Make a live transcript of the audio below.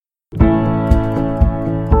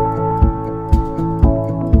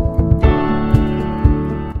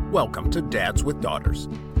Welcome to Dads with Daughters.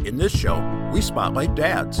 In this show, we spotlight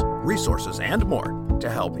dads, resources, and more to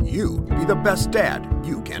help you be the best dad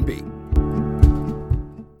you can be.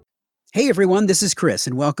 Hey everyone, this is Chris,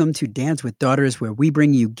 and welcome to Dads with Daughters, where we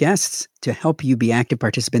bring you guests to help you be active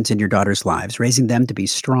participants in your daughters' lives, raising them to be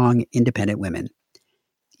strong, independent women.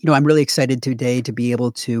 I'm really excited today to be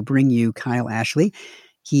able to bring you Kyle Ashley.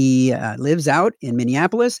 He lives out in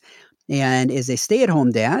Minneapolis and is a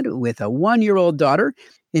stay-at-home dad with a 1-year-old daughter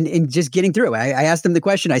and just getting through. I asked him the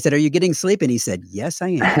question. I said, "Are you getting sleep?" And he said, "Yes, I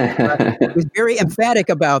am." He was very emphatic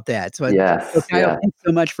about that. So Kyle, thanks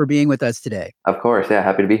so much for being with us today. Of course. Yeah.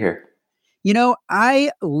 Happy to be here.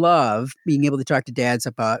 I love being able to talk to dads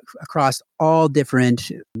across all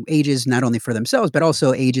different ages, not only for themselves, but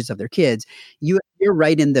also ages of their kids. You're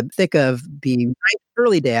right in the thick of being right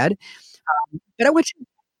early dad.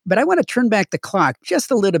 But I want to turn back the clock just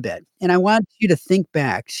a little bit. And I want you to think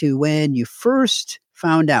back to when you first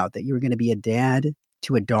found out that you were going to be a dad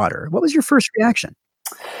to a daughter. What was your first reaction?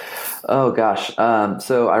 Oh, gosh.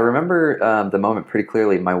 So I remember the moment pretty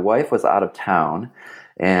clearly. My wife was out of town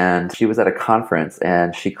and she was at a conference,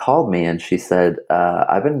 and she called me and she said,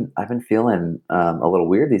 I've been feeling a little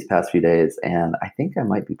weird these past few days, and I think I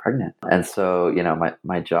might be pregnant. And so,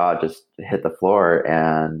 my jaw just hit the floor,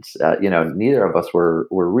 and, neither of us were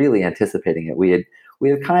really anticipating it. We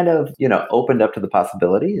had kind of, opened up to the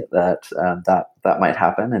possibility that that might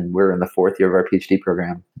happen. And we're in the 4th year of our PhD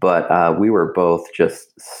program, but we were both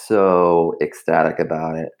just so ecstatic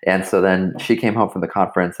about it. And so then she came home from the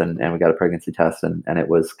conference and we got a pregnancy test, and it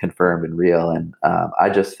was confirmed and real. And I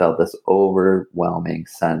just felt this overwhelming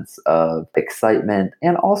sense of excitement,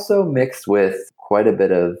 and also mixed with quite a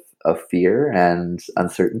bit of fear and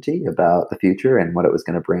uncertainty about the future and what it was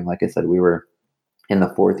going to bring. Like I said, we were in the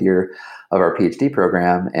 4th year of our PhD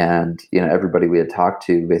program, and everybody we had talked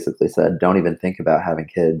to basically said, don't even think about having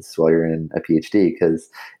kids while you're in a PhD, because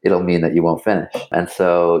it'll mean that you won't finish. And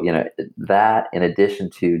so that, in addition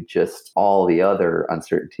to just all the other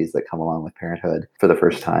uncertainties that come along with parenthood for the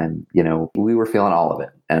first time, we were feeling all of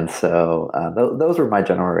it. And so those were my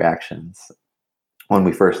general reactions when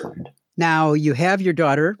we first learned. Now you have your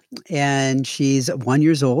daughter, and she's 1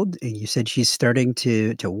 year old, and you said she's starting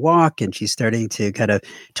to walk, and she's starting to kind of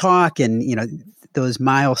talk, and those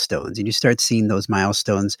milestones, and you start seeing those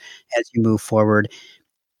milestones as you move forward.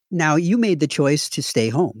 Now you made the choice to stay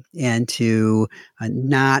home and to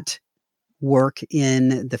not work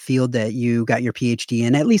in the field that you got your PhD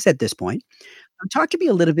in, at least at this point. Talk to me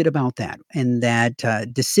a little bit about that and that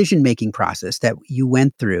decision-making process that you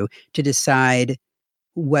went through to decide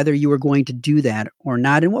whether you were going to do that or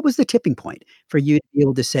not. And what was the tipping point for you to be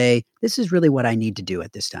able to say, this is really what I need to do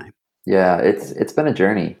at this time? Yeah, it's been a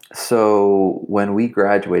journey. So when we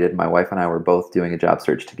graduated, my wife and I were both doing a job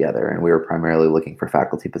search together, and we were primarily looking for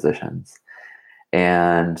faculty positions.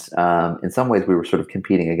 And in some ways, we were sort of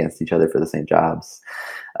competing against each other for the same jobs.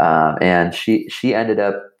 And she ended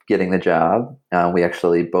up getting the job. We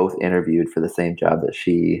actually both interviewed for the same job that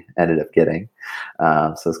she ended up getting.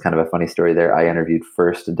 So it's kind of a funny story there. I interviewed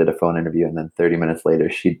first and did a phone interview, and then 30 minutes later,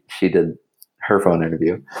 she did her phone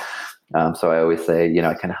interview. So I always say,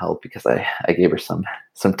 I kind of helped because I gave her some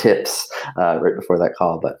tips right before that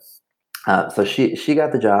call. But so she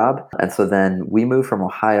got the job, and so then we moved from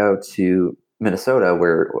Ohio to Minnesota,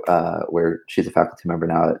 where she's a faculty member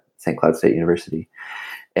now at St. Cloud State University.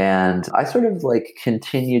 And I sort of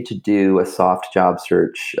continued to do a soft job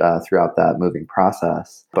search throughout that moving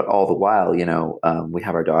process. But all the while, we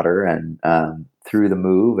have our daughter, and through the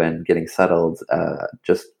move and getting settled,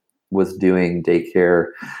 just was doing daycare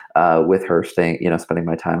with her, spending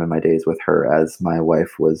my time and my days with her as my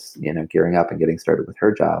wife was, gearing up and getting started with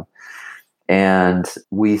her job. And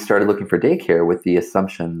we started looking for daycare with the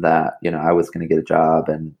assumption that, I was going to get a job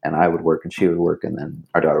and I would work and she would work, and then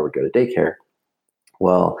our daughter would go to daycare.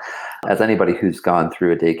 Well, as anybody who's gone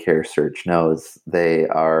through a daycare search knows, they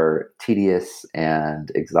are tedious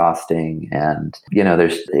and exhausting, and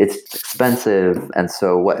it's expensive. And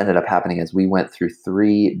so what ended up happening is we went through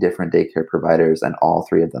 3 different daycare providers, and all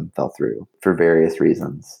 3 of them fell through for various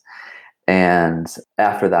reasons. And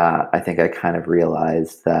after that, I think I kind of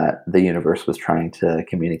realized that the universe was trying to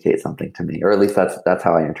communicate something to me, or at least that's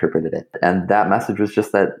how I interpreted it. And that message was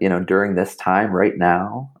just that, during this time right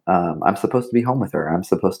now, I'm supposed to be home with her. I'm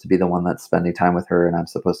supposed to be the one that's spending time with her, and I'm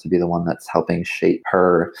supposed to be the one that's helping shape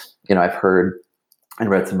her. I've heard and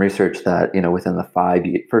read some research that, within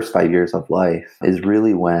the first 5 years of life is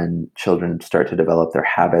really when children start to develop their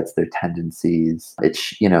habits, their tendencies.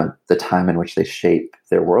 It's, the time in which they shape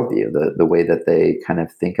their worldview, the way that they kind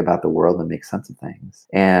of think about the world and make sense of things.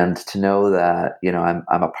 And to know that,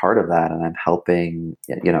 I'm a part of that, and I'm helping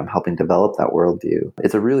develop that worldview.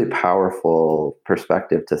 It's a really powerful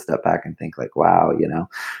perspective to step back and think like, wow,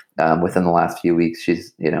 within the last few weeks,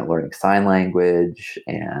 she's, learning sign language,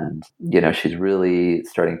 and, she's really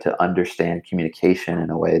starting to understand communication in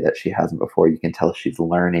a way that she hasn't before. You can tell she's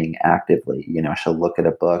learning actively. She'll look at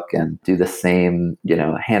a book and do the same,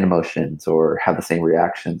 hand motions or have the same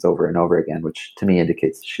reactions over and over again, which to me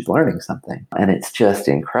indicates that she's learning something. And it's just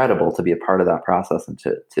incredible to be a part of that process and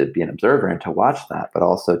to be an observer and to watch that, but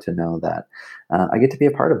also to know that I get to be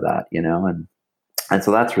a part of that, and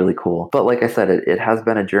so that's really cool. But like I said, it has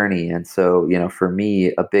been a journey. And so, for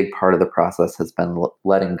me, a big part of the process has been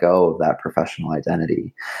letting go of that professional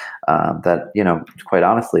identity that, quite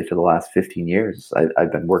honestly, for the last 15 years, I've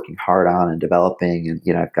been working hard on and developing.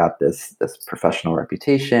 And, I've got this professional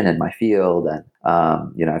reputation in my field. And,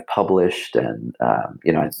 I've published and,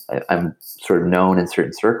 I'm sort of known in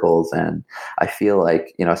certain circles. And I feel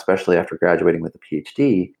like, especially after graduating with a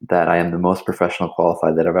PhD, that I am the most professional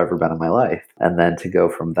qualified that I've ever been in my life. And then to go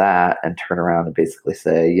from that and turn around and basically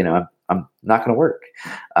say, I'm not going to work.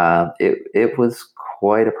 It was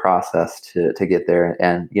quite a process to get there.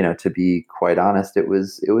 And, to be quite honest, it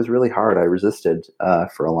was really hard. I resisted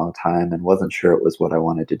for a long time and wasn't sure it was what I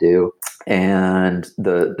wanted to do. And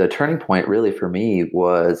the turning point really for me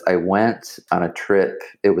was I went on a trip.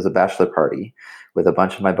 It was a bachelor party with a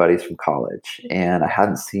bunch of my buddies from college. And I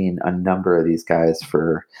hadn't seen a number of these guys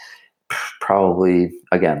for probably,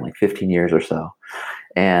 again, like 15 years or so.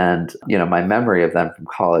 And, my memory of them from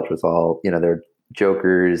college was all, they're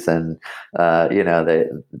jokers and,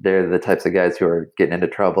 they're the types of guys who are getting into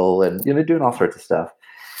trouble and, doing all sorts of stuff.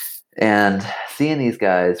 And seeing these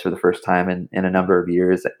guys for the first time in a number of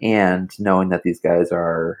years, and knowing that these guys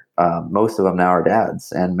are, most of them now are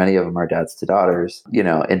dads, and many of them are dads to daughters,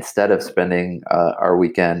 instead of spending our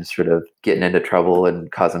weekend sort of getting into trouble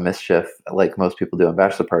and causing mischief like most people do on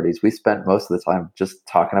bachelor parties, we spent most of the time just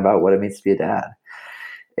talking about what it means to be a dad.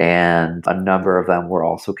 And a number of them were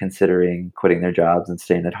also considering quitting their jobs and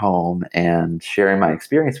staying at home, and sharing my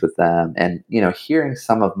experience with them, and, hearing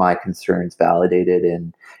some of my concerns validated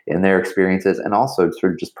in their experiences, and also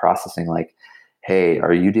sort of just processing like, hey,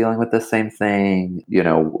 are you dealing with the same thing?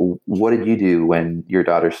 What did you do when your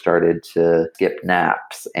daughter started to skip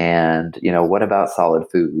naps? And, what about solid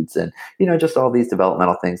foods? And, just all these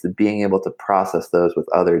developmental things, and being able to process those with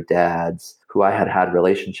other dads who I had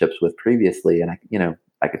relationships with previously. And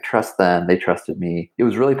I could trust them. They trusted me. It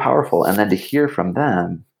was really powerful. And then to hear from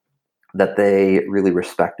them that they really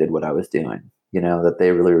respected what I was doing, that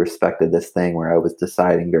they really respected this thing where I was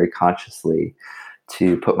deciding very consciously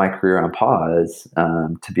to put my career on pause,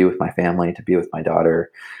 to be with my family, to be with my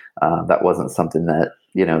daughter. That wasn't something that,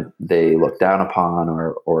 they looked down upon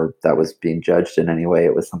or that was being judged in any way.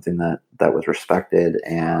 It was something that was respected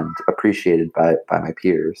and appreciated by my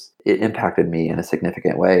peers. It impacted me in a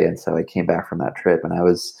significant way. And so I came back from that trip and I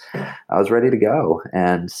was ready to go.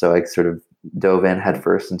 And so I sort of dove in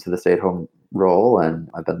headfirst into the stay-at-home role, and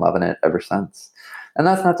I've been loving it ever since. And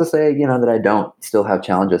that's not to say, that I don't still have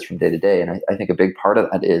challenges from day to day. And I think a big part of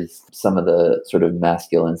that is some of the sort of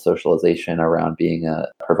masculine socialization around being a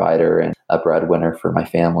provider and a breadwinner for my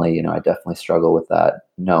family. I definitely struggle with that,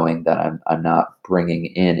 knowing that I'm not bringing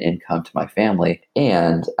in income to my family.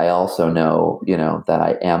 And I also know, that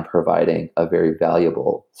I am providing a very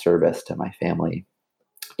valuable service to my family.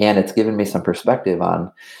 And it's given me some perspective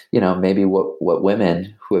on, maybe what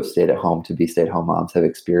women who have stayed at home to be stay-at-home moms have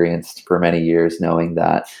experienced for many years, knowing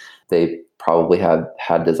that they probably have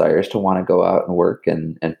had desires to want to go out and work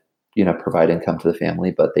and provide income to the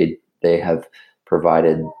family, but they have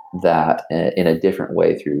provided that in a different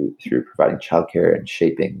way through providing childcare and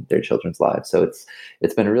shaping their children's lives. So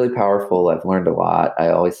it's been really powerful. I've learned a lot. I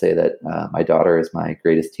always say that my daughter is my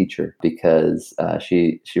greatest teacher, because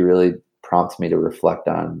she really prompts me to reflect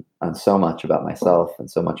on so much about myself and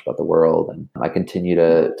so much about the world. And I continue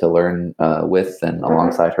to learn with and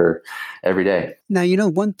alongside her every day. Now,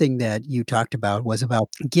 one thing that you talked about was about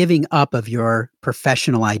giving up of your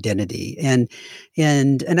professional identity. And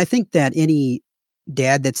I think that any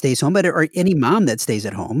dad that stays home, or any mom that stays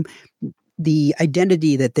at home, the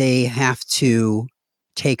identity that they have to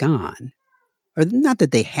take on, or not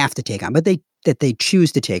that they have to take on, but that they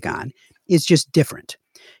choose to take on, is just different.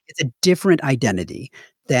 It's a different identity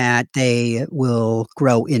that they will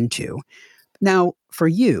grow into. Now, for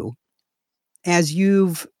you, as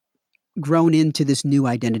you've grown into this new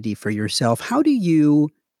identity for yourself, how do you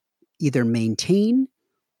either maintain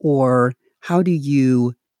or how do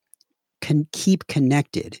you keep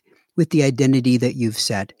connected with the identity that you've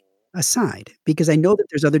set aside? Because I know that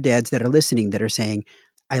there's other dads that are listening that are saying,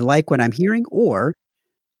 I like what I'm hearing, or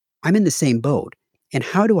I'm in the same boat. And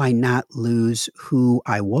how do I not lose who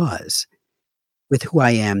I was with who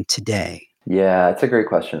I am today? Yeah, it's a great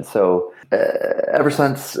question. So, ever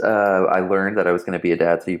since I learned that I was going to be a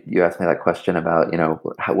dad, so you asked me that question about,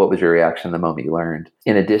 what was your reaction the moment you learned?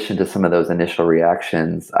 In addition to some of those initial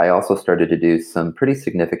reactions, I also started to do some pretty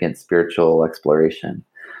significant spiritual exploration.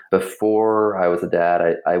 Before I was a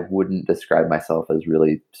dad, I wouldn't describe myself as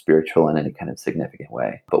really spiritual in any kind of significant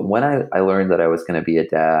way. But when I learned that I was going to be a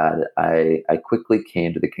dad, I quickly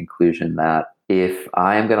came to the conclusion that if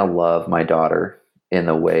I am going to love my daughter in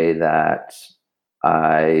the way that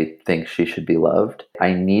I think she should be loved,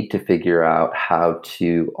 I need to figure out how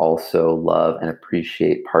to also love and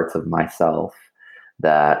appreciate parts of myself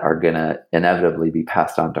that are going to inevitably be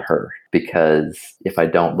passed on to her. Because if I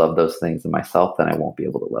don't love those things in myself, then I won't be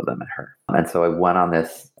able to love them in her. And so I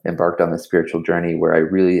embarked on this spiritual journey where I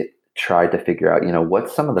really tried to figure out,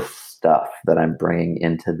 what's some of the stuff that I'm bringing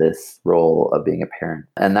into this role of being a parent.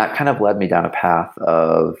 And that kind of led me down a path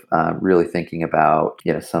of really thinking about,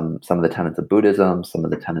 some of the tenets of Buddhism, some of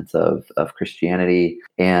the tenets of Christianity.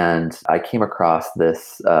 And I came across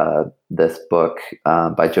this book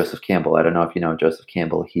by Joseph Campbell. I don't know if you know Joseph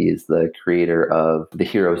Campbell. He's the creator of The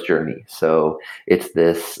Hero's Journey. So it's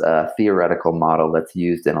this theoretical model that's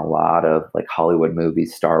used in a lot of like Hollywood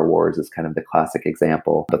movies. Star Wars is kind of the classic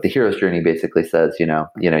example. But The Hero's Journey basically says,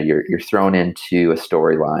 you're thrown into a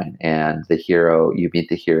storyline, and you meet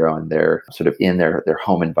the hero, and they're sort of in their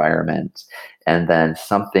home environment. And then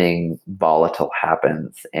something volatile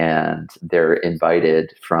happens, and they're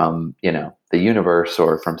invited from, the universe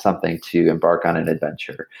or from something to embark on an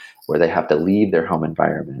adventure where they have to leave their home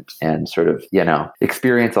environment and sort of,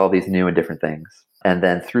 experience all these new and different things. And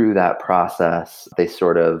then through that process, they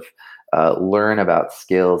sort of learn about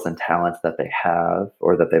skills and talents that they have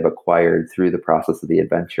or that they've acquired through the process of the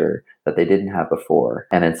adventure that they didn't have before.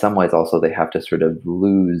 And in some ways also they have to sort of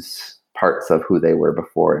lose parts of who they were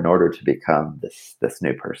before in order to become this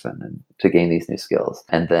new person and to gain these new skills.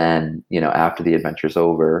 And then, after the adventure's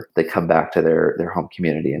over, they come back to their home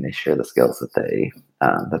community and they share the skills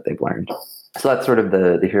that they've learned. So that's sort of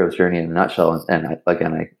the hero's journey in a nutshell. And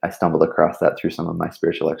I stumbled across that through some of my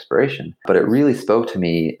spiritual exploration. But it really spoke to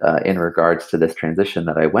me in regards to this transition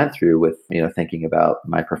that I went through with, thinking about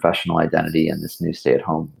my professional identity and this new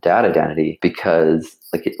stay-at-home dad identity, because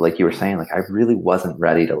like you were saying, I really wasn't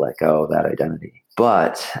ready to let go of that identity.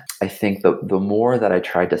 But I think the more that I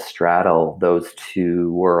tried to straddle those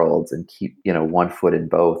two worlds and keep, one foot in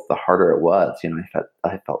both, the harder it was.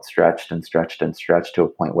 I felt stretched and stretched and stretched to a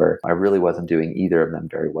point where I really wasn't doing either of them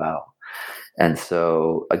very well. And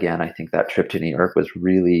so, again, I think that trip to New York was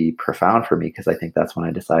really profound for me, because I think that's when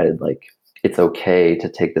I decided, it's okay to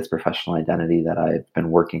take this professional identity that I've been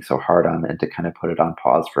working so hard on and to kind of put it on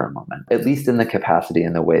pause for a moment, at least in the capacity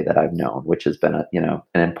and the way that I've known, which has been an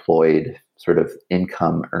employed sort of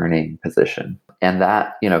income earning position. And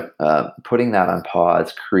that, putting that on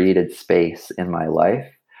pause created space in my life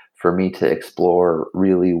for me to explore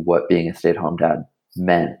really what being a stay-at-home dad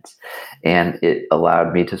meant. And it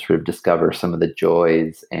allowed me to sort of discover some of the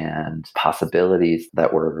joys and possibilities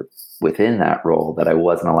that were within that role that I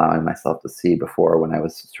wasn't allowing myself to see before, when I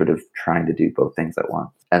was sort of trying to do both things at once.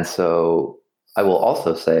 And so I will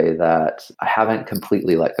also say that I haven't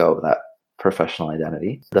completely let go of that professional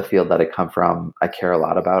identity. The field that I come from, I care a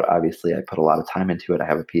lot about. Obviously, I put a lot of time into it. I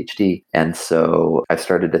have a PhD. And so I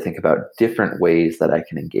started to think about different ways that I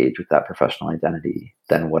can engage with that professional identity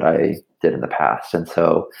than what I did in the past. And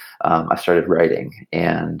so I started writing,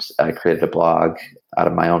 and I created a blog out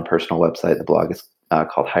of my own personal website. The blog is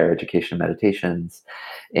called Higher Education Meditations.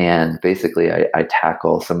 And basically, I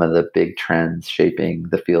tackle some of the big trends shaping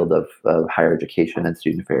the field of higher education and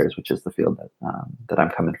student affairs, which is the field that I'm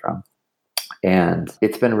coming from. And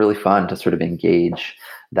it's been really fun to sort of engage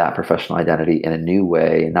that professional identity in a new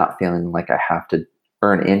way, and not feeling like I have to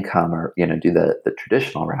earn income or, do the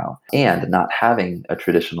traditional route. And not having a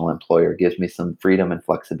traditional employer gives me some freedom and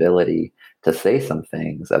flexibility to say some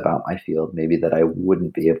things about my field maybe that I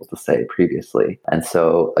wouldn't be able to say previously. And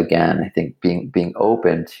so again, I think being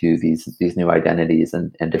open to these new identities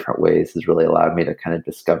and different ways has really allowed me to kind of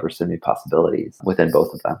discover some new possibilities within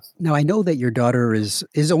both of them. Now, I know that your daughter is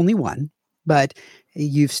only one, but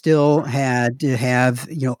you've still had to have,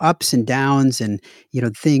 ups and downs and,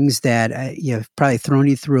 things that, have probably thrown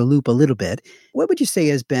you through a loop a little bit. What would you say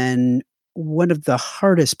has been one of the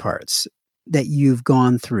hardest parts that you've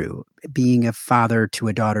gone through being a father to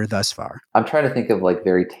a daughter thus far? I'm trying to think of like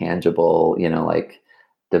very tangible, like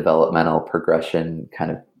developmental progression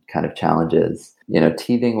kind of challenges.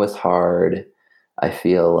 Teething was hard. I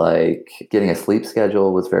feel like getting a sleep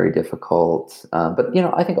schedule was very difficult. But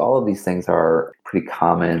I think all of these things are pretty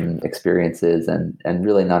common experiences, and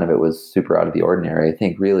really none of it was super out of the ordinary. I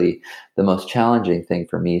think really the most challenging thing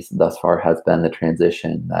for me thus far has been the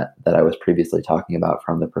transition that I was previously talking about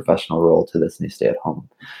from the professional role to this new stay-at-home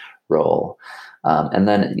role. And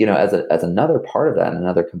then, as another part of that, and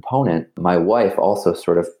another component, my wife also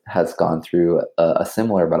sort of has gone through a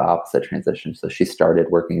similar but opposite transition. So she started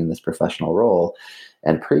working in this professional role,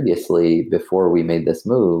 and previously, before we made this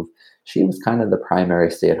move, she was kind of the primary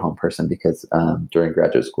stay-at-home person because during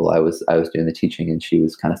graduate school, I was doing the teaching, and she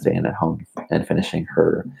was kind of staying at home and finishing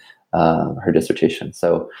her dissertation.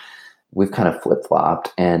 So we've kind of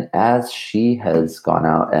flip-flopped, and as she has gone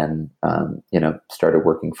out and started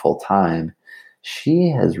working full-time, she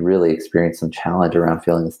has really experienced some challenge around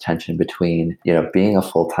feeling this tension between being a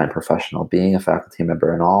full-time professional, being a faculty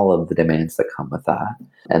member, and all of the demands that come with that,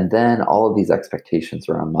 and then all of these expectations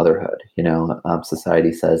around motherhood.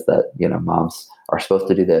 Society says that moms are supposed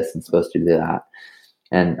to do this and supposed to do that.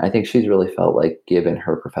 And I think she's really felt like, given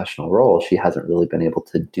her professional role, she hasn't really been able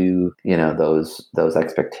to do, those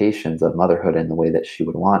expectations of motherhood in the way that she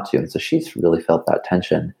would want to. And so she's really felt that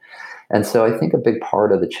tension. And so I think a big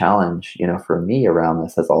part of the challenge, for me around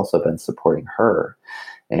this has also been supporting her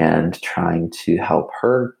and trying to help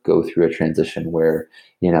her go through a transition where,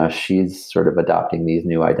 she's sort of adopting these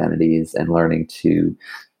new identities and learning to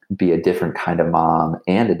be a different kind of mom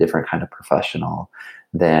and a different kind of professional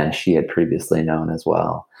than she had previously known as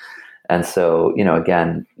well. And so,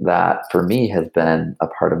 again, that for me has been a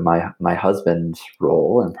part of my husband's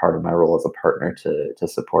role and part of my role as a partner to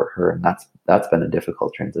support her. And that's been a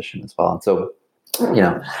difficult transition as well. And so,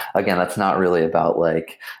 again, that's not really about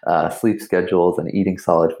like sleep schedules and eating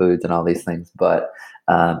solid foods and all these things. But,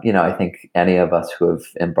 I think any of us who have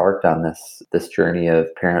embarked on this journey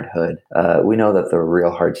of parenthood, we know that the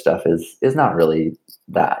real hard stuff is not really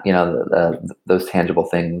that. Those tangible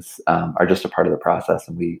things are just a part of the process,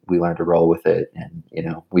 and we learn to roll with it. And,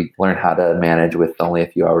 we learn how to manage with only a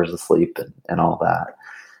few hours of sleep and all that.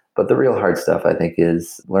 But the real hard stuff, I think,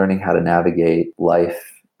 is learning how to navigate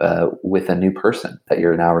life with a new person that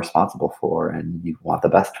you're now responsible for, and you want the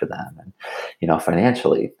best for them. And,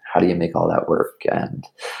 financially, how do you make all that work? And,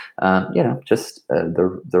 just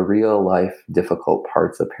the real life difficult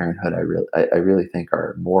parts of parenthood, I really think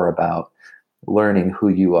are more about learning who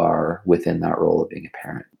you are within that role of being a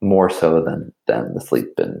parent, more so than the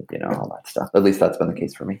sleep and, all that stuff. At least that's been the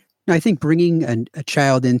case for me. I think bringing a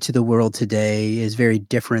child into the world today is very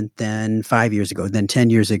different than 5 years ago, than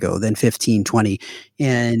 10 years ago, than 15, 20.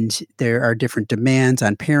 And there are different demands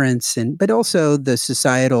on parents, but also the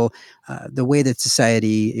societal, the way that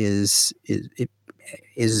society is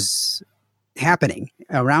happening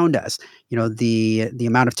around us. The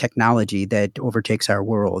amount of technology that overtakes our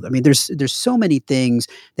world. I mean, there's so many things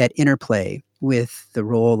that interplay with the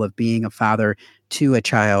role of being a father to a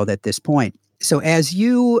child at this point. So as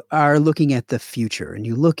you are looking at the future and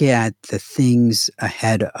you look at the things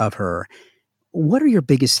ahead of her, what are your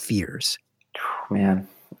biggest fears? Man,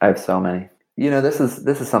 I have so many. This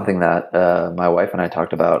is something that my wife and I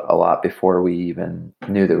talked about a lot before we even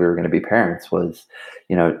knew that we were going to be parents. Was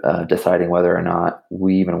deciding whether or not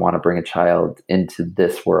we even want to bring a child into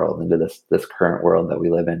this world, into this current world that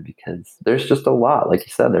we live in, because there's just a lot, like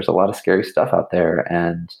you said, there's a lot of scary stuff out there,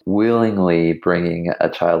 and willingly bringing a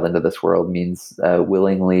child into this world means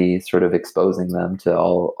willingly sort of exposing them to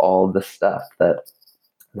all the stuff that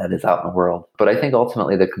is out in the world. But I think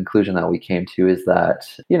ultimately the conclusion that we came to is that,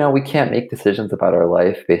 we can't make decisions about our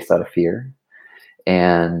life based out of fear.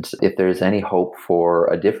 And if there's any hope for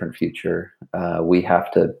a different future, we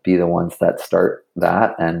have to be the ones that start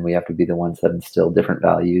that, and we have to be the ones that instill different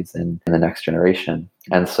values in the next generation.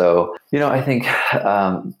 And so, I think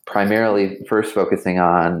primarily first focusing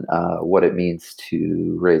on what it means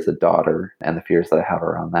to raise a daughter and the fears that I have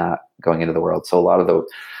around that going into the world. So a lot of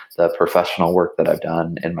the professional work that I've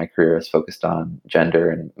done in my career is focused on gender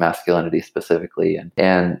and masculinity specifically,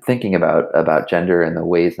 and thinking about gender and the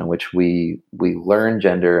ways in which we learn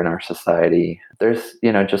gender in our society. There's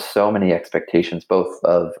just so many expectations, both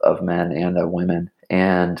of men and of women,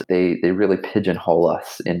 and they really pigeonhole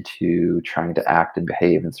us into trying to act and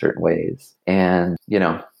behave in certain ways. And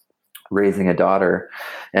raising a daughter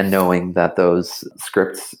and knowing that those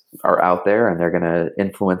scripts are out there and they're going to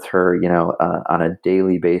influence her, on a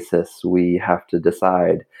daily basis, we have to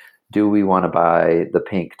decide, do we want to buy the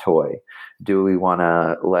pink toy? Do we want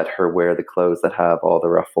to let her wear the clothes that have all the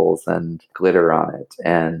ruffles and glitter on it?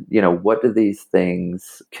 And, what do these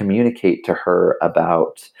things communicate to her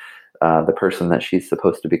about the person that she's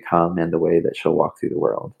supposed to become and the way that she'll walk through the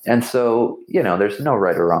world? And so, there's no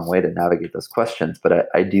right or wrong way to navigate those questions, but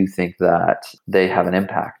I do think that they have an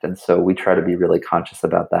impact. And so we try to be really conscious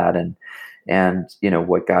about that. And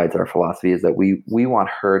what guides our philosophy is that we want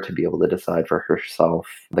her to be able to decide for herself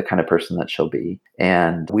the kind of person that she'll be.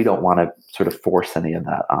 And we don't want to sort of force any of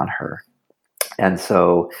that on her. And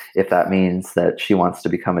so if that means that she wants to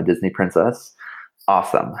become a Disney princess,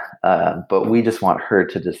 awesome. But we just want her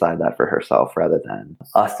to decide that for herself rather than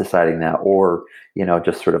us deciding that, or,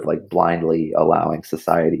 just sort of like blindly allowing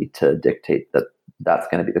society to dictate that that's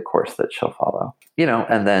going to be the course that she'll follow.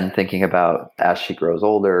 And then thinking about as she grows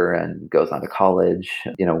older and goes on to college,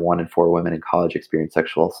 1 in 4 women in college experience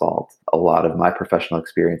sexual assault. A lot of my professional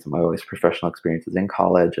experience and my wife's professional experience is in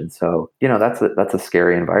college. And so, that's a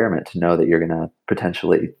scary environment to know that you're going to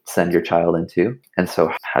potentially send your child into. And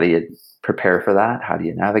so how do you prepare for that? How do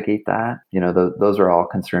you navigate that? Those are all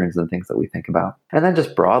concerns and things that we think about. And then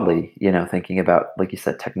just broadly, thinking about, like you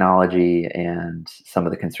said, technology and some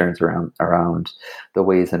of the concerns around the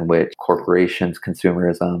ways in which corporations,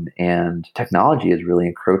 consumerism, and technology is really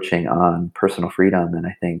encroaching on personal freedom. And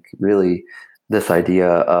I think really this idea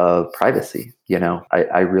of privacy.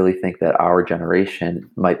 I really think that our generation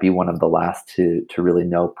might be one of the last to really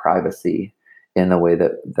know privacy in the way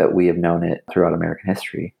that we have known it throughout American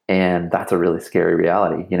history. And that's a really scary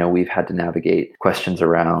reality. We've had to navigate questions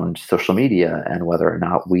around social media and whether or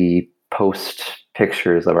not we post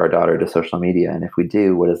pictures of our daughter to social media. And if we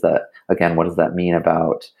do, what does that mean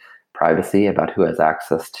about privacy, about who has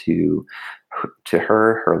access to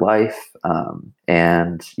her life?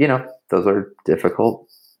 And those are difficult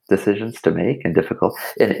decisions to make and difficult.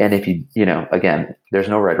 And if you, again, there's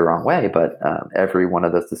no right or wrong way, but every one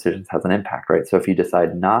of those decisions has an impact, right? So if you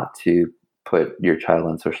decide not to put your child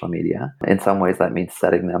on social media, in some ways that means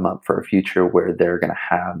setting them up for a future where they're going to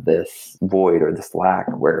have this void or this lack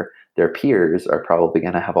where their peers are probably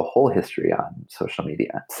going to have a whole history on social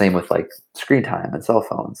media. Same with like screen time and cell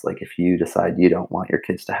phones. Like if you decide you don't want your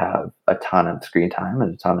kids to have a ton of screen time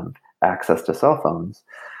and a ton of access to cell phones,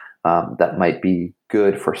 that might be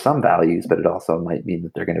good for some values, but it also might mean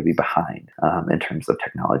that they're going to be behind in terms of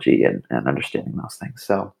technology and understanding those things.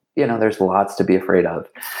 So, there's lots to be afraid of.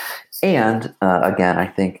 And again, I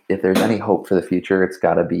think if there's any hope for the future, it's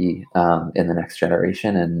got to be in the next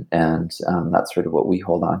generation. And that's sort of what we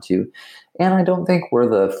hold on to. And I don't think we're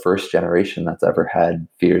the first generation that's ever had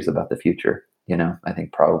fears about the future. I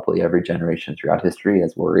think probably every generation throughout history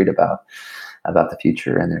is worried about the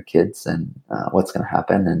future and their kids and what's going to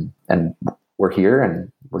happen. And we're here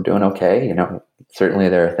and we're doing okay. Certainly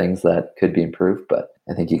there are things that could be improved, but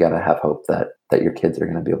I think you got to have hope that your kids are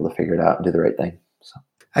going to be able to figure it out and do the right thing. So.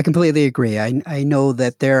 I completely agree. I know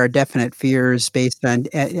that there are definite fears based on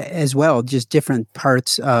as well, just different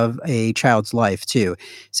parts of a child's life too.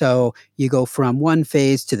 So you go from one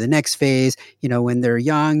phase to the next phase. When they're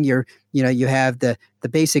young, you have the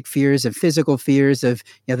basic fears of physical fears of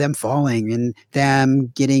them falling and them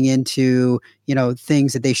getting into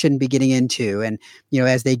things that they shouldn't be getting into. And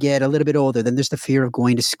as they get a little bit older, then there's the fear of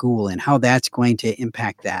going to school and how that's going to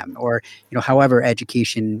impact them, or however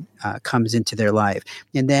education comes into their life.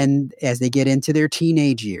 And then as they get into their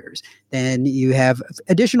teenage years, then you have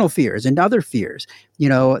additional fears and other fears,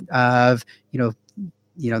 of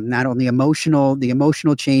not only the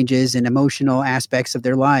emotional changes and emotional aspects of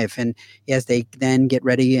their life. And as they then get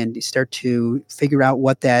ready and start to figure out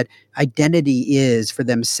what that identity is for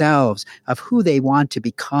themselves of who they want to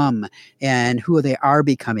become and who they are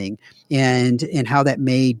becoming, and how that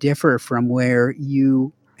may differ from where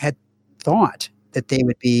you had thought that they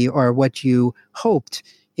would be, or what you hoped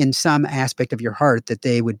in some aspect of your heart that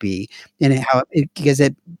they would be. And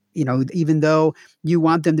even though you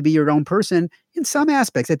want them to be your own person, in some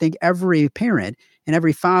aspects, I think every parent and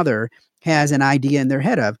every father has an idea in their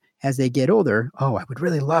head of, as they get older, oh, I would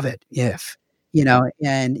really love it if,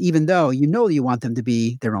 and even though you want them to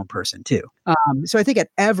be their own person too. So I think at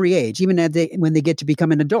every age, even when they get to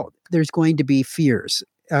become an adult, there's going to be fears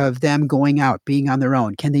of them going out, being on their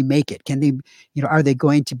own. Can they make it? Can they, are they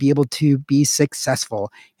going to be able to be successful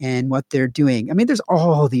in what they're doing? I mean, there's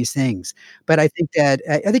all these things, but I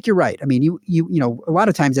think you're right. I mean, a lot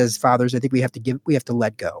of times as fathers, I think we have to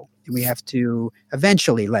let go, and we have to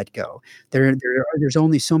eventually let go. There's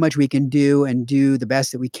only so much we can do, and do the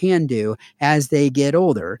best that we can do as they get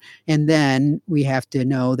older. And then we have to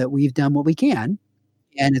know that we've done what we can.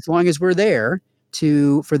 And as long as we're there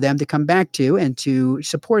for them to come back to and to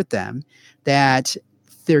support them, that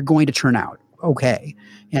they're going to turn out okay,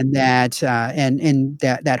 and that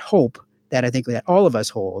that hope that I think that all of us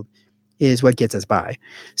hold is what gets us by.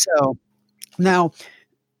 So now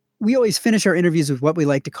we always finish our interviews with what we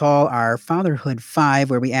like to call our Fatherhood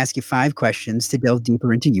Five, where we ask you 5 questions to delve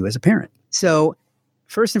deeper into you as a parent. So,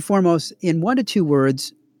 first and foremost, in 1 to 2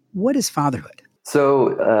 words, what is fatherhood?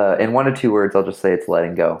 So, in 1 to 2 words, I'll just say it's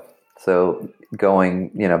letting go. So,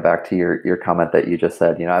 going, back to your comment that you just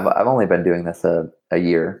said, I've only been doing this a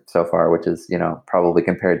year so far, which is, probably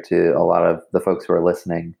compared to a lot of the folks who are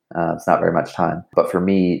listening, it's not very much time. But for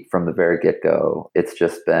me, from the very get-go, it's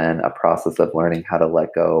just been a process of learning how to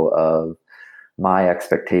let go of my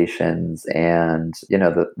expectations and,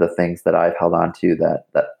 the things that I've held on to that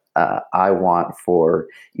I want for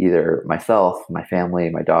either myself, my family,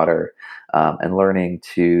 my daughter, and learning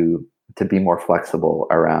to be more flexible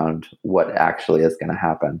around what actually is going to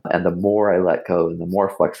happen. And the more I let go and the more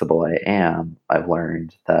flexible I am, I've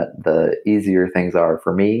learned that the easier things are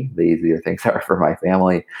for me, the easier things are for my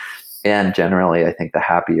family. And generally, I think the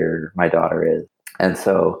happier my daughter is. And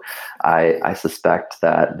so I suspect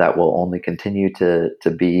that will only continue to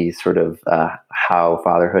be sort of how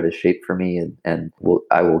fatherhood is shaped for me. And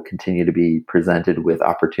I will continue to be presented with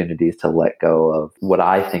opportunities to let go of what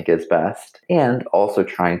I think is best, and also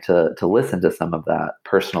trying to listen to some of that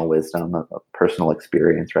personal wisdom, of personal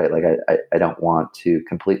experience, right? Like I don't want to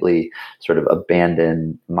completely sort of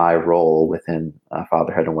abandon my role within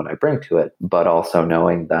fatherhood and what I bring to it, but also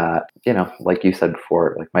knowing that, like you said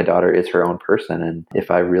before, like my daughter is her own person. And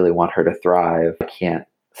if I really want her to thrive, I can't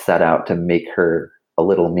set out to make her a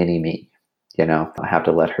little mini me. I have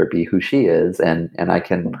to let her be who she is, and I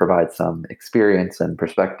can provide some experience and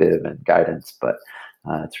perspective and guidance, but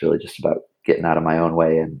it's really just about getting out of my own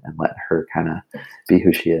way and letting her kind of be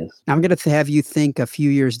who she is. Now, I'm going to have you think a few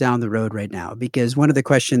years down the road right now, because one of the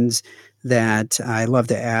questions that I love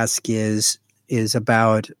to ask is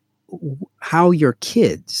about how your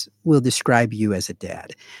kids will describe you as a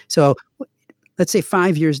dad. So let's say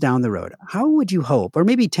 5 years down the road, how would you hope, or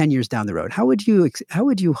maybe 10 years down the road, how would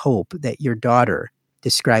you hope that your daughter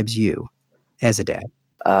describes you as a dad?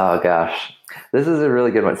 Oh gosh, this is a really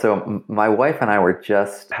good one. So my wife and I were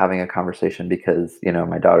just having a conversation because,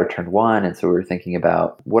 my daughter turned 1. And so we were thinking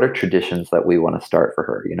about what are traditions that we want to start for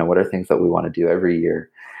her? What are things that we want to do every year?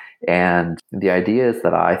 And the ideas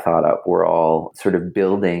that I thought up were all sort of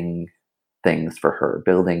building things for her,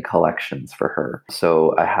 building collections for her.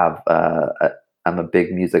 So I'm a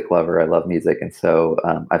big music lover. I love music. And so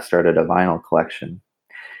I've started a vinyl collection.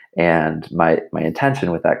 And my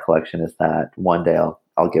intention with that collection is that one day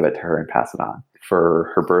I'll give it to her and pass it on.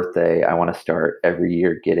 For her birthday, I want to start every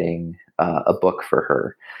year getting a book for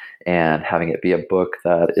her and having it be a book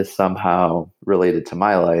that is somehow related to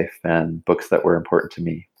my life and books that were important to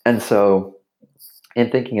me. And so in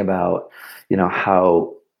thinking about,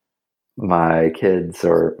 how my kids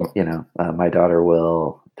or, my daughter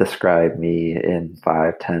will describe me in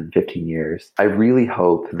 5, 10, 15 years, I really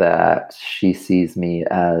hope that she sees me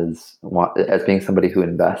as being somebody who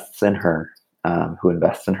invests in her, who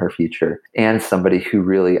invests in her future, and somebody who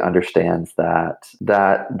really understands that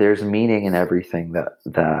there's meaning in everything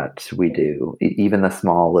that we do, even the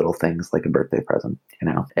small little things like a birthday present,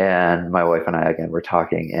 And my wife and I, again, were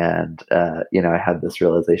talking, and I had this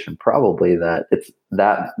realization probably that it's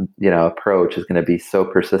that approach is going to be so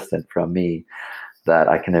persistent from me that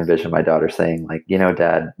I can envision my daughter saying, like,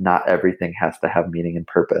 Dad, not everything has to have meaning and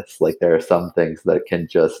purpose. Like, there are some things that can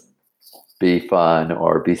just be fun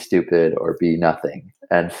or be stupid or be nothing.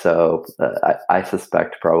 And so I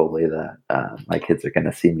suspect probably that my kids are going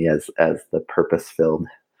to see me as the purpose-filled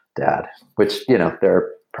dad, which, there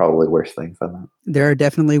are probably worse things than that. There are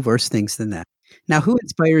definitely worse things than that. Now, who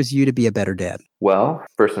inspires you to be a better dad? Well,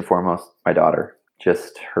 first and foremost, my daughter.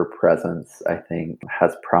 Just her presence, I think,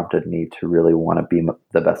 has prompted me to really want to be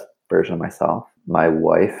the best version of myself. My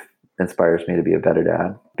wife inspires me to be a better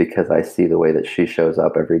dad because I see the way that she shows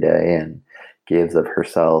up every day and gives of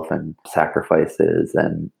herself and sacrifices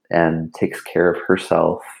and takes care of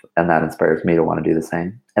herself. And that inspires me to want to do the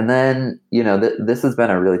same. And then, this has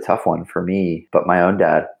been a really tough one for me, but my own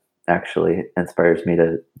dad actually inspires me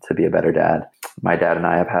to be a better dad. My dad and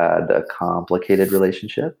I have had a complicated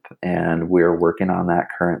relationship, and we're working on that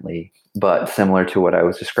currently. But similar to what I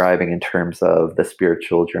was describing in terms of the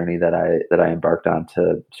spiritual journey that I embarked on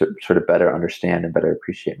to sort of better understand and better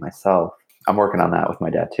appreciate myself, I'm working on that with my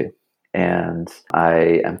dad too. And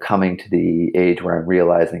I am coming to the age where I'm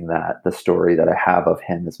realizing that the story that I have of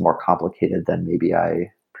him is more complicated than maybe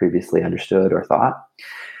I previously understood or thought.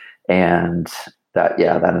 And that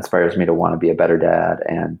inspires me to want to be a better dad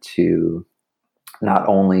and to not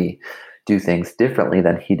only do things differently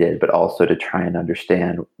than he did, but also to try and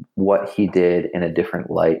understand what he did in a different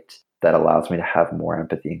light that allows me to have more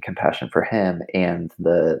empathy and compassion for him and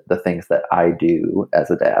the things that I do as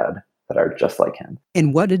a dad that are just like him.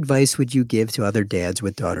 And what advice would you give to other dads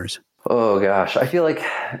with daughters? Oh gosh, I feel like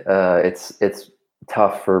it's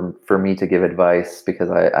tough for me to give advice because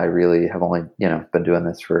I really have only been doing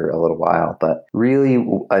this for a little while. But really,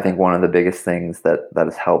 I think one of the biggest things that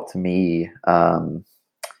has helped me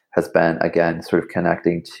has been, again, sort of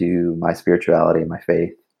connecting to my spirituality, my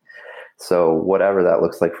faith. So whatever that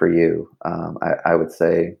looks like for you, I would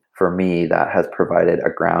say for me, that has provided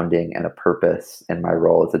a grounding and a purpose in my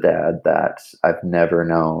role as a dad that I've never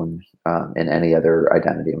known in any other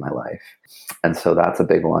identity in my life. And so that's a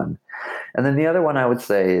big one. And then the other one I would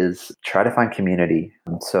say is try to find community.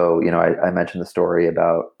 So, I mentioned the story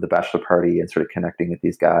about the bachelor party and sort of connecting with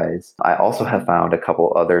these guys. I also have found a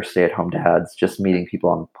couple other stay-at-home dads just meeting people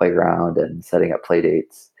on the playground and setting up play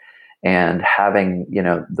dates and having,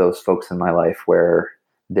 those folks in my life where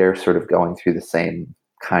they're sort of going through the same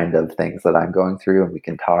kind of things that I'm going through and we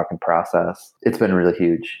can talk and process. It's been really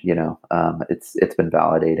huge, it's been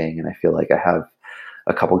validating, and I feel like I have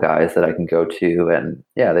a couple guys that I can go to and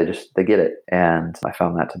they get it. And I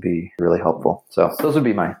found that to be really helpful. So those would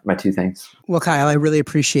be my two things. Well, Kyle, I really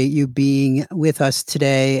appreciate you being with us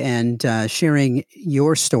today and sharing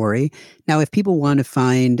your story. Now, if people want to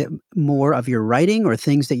find more of your writing or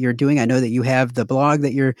things that you're doing, I know that you have the blog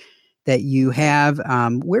that you have.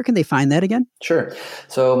 Where can they find that again? Sure.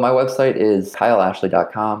 So my website is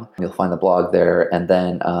kyleashley.com. You'll find the blog there. And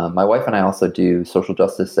then my wife and I also do social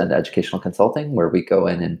justice and educational consulting, where we go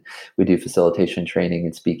in and we do facilitation training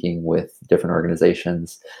and speaking with different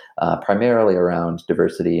organizations, primarily around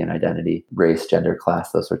diversity and identity, race, gender,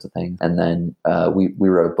 class, those sorts of things. And then we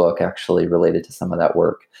wrote a book actually related to some of that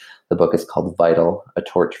work. The book is called Vital, A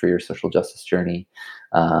Torch for Your Social Justice Journey.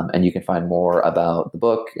 And you can find more about the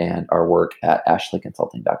book and our work at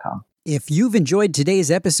ashleyconsulting.com. If you've enjoyed today's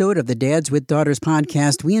episode of the Dads with Daughters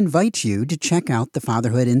podcast, we invite you to check out the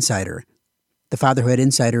Fatherhood Insider. The Fatherhood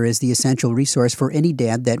Insider is the essential resource for any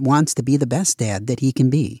dad that wants to be the best dad that he can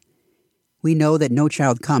be. We know that no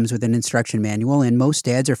child comes with an instruction manual, and most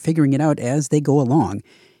dads are figuring it out as they go along.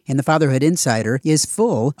 And the Fatherhood Insider is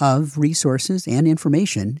full of resources and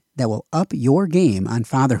information that will up your game on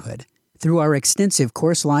fatherhood. Through our extensive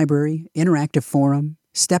course library, interactive forum,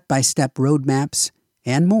 step-by-step roadmaps,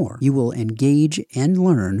 and more, you will engage and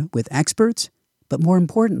learn with experts, but more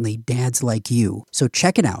importantly, dads like you. So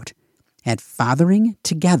check it out at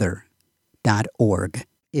fatheringtogether.org.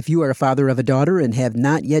 If you are a father of a daughter and have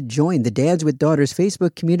not yet joined the Dads with Daughters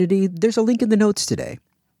Facebook community, there's a link in the notes today.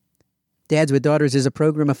 Dads with Daughters is a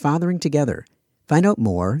program of Fathering Together. Find out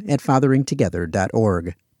more at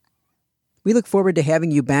fatheringtogether.org. We look forward to having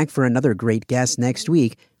you back for another great guest next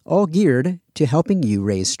week, all geared to helping you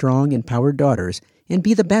raise strong, empowered daughters and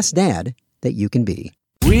be the best dad that you can be.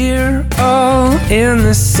 We're all in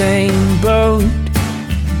the same boat,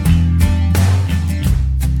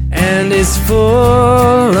 and it's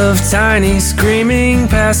full of tiny screaming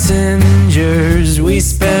passengers. We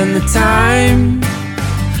spend the time,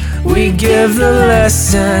 we give the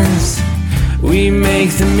lessons, we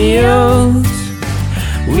make the meals,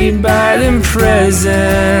 we buy them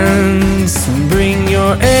presents. Bring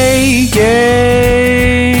your A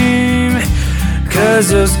game, 'cause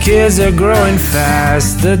those kids are growing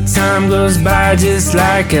fast. The time goes by just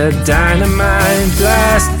like a dynamite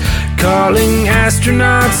blast. Calling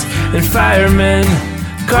astronauts and firemen,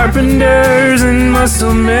 carpenters and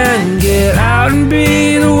muscle men. Get out and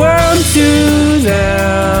be the world to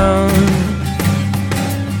them.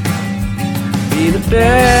 Be the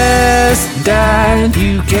best dad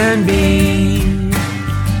you can be.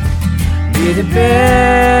 Be the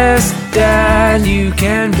best dad you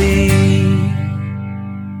can be.